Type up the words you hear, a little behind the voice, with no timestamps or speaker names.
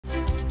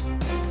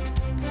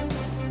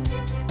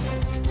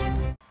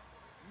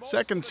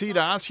Second seed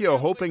Osseo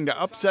hoping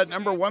to upset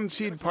number 1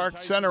 seed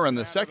Park Center in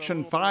the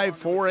Section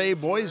 5 4A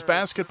boys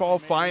basketball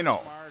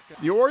final.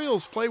 The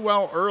Orioles play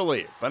well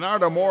early.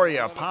 Bernardo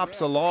Moria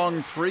pops a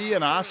long three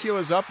and Osseo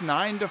is up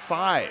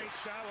 9-5.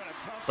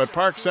 But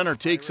Park Center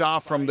takes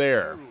off from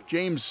there.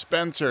 James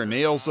Spencer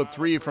nails a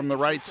three from the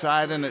right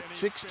side and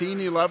it's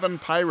 16-11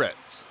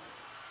 Pirates.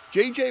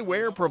 J.J.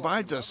 Ware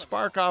provides a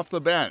spark off the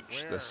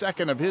bench. The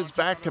second of his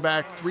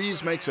back-to-back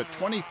threes makes it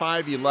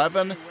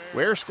 25-11.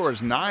 Ware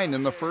scores 9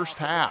 in the first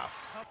half.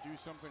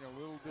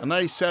 A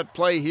nice set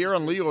play here,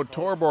 and Leo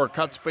Torbor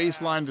cuts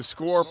baseline to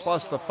score,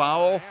 plus the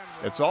foul.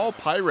 It's all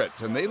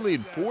Pirates, and they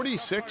lead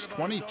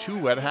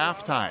 46-22 at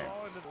halftime.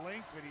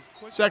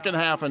 Second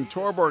half, and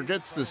Torbor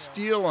gets the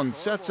steal and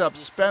sets up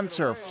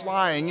Spencer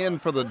flying in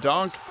for the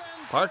dunk.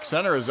 Park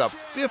Center is up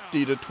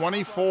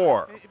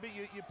 50-24.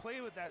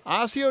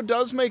 Osseo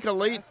does make a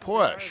late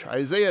push.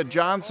 Isaiah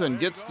Johnson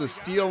gets the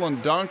steal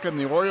and dunk, and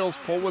the Orioles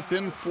pull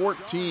within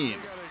 14.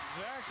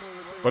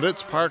 But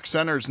it's Park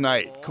Center's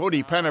night.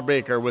 Cody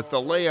Pennebaker with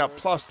the layup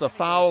plus the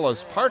foul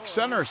as Park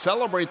Center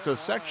celebrates a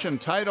section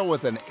title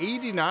with an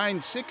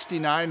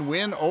 89-69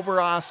 win over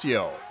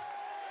Osseo.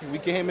 We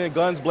came in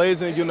guns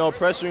blazing,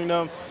 pressuring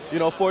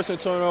them, forcing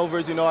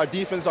turnovers. Our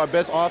defense, our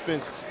best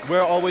offense.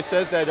 Ware always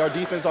says that our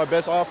defense, our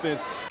best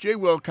offense. Jay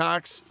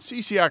Wilcox,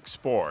 CCX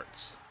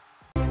Sports.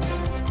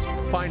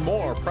 Find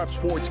more prep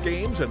sports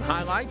games and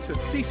highlights at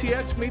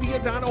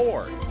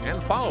ccxmedia.org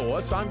and follow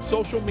us on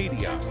social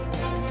media.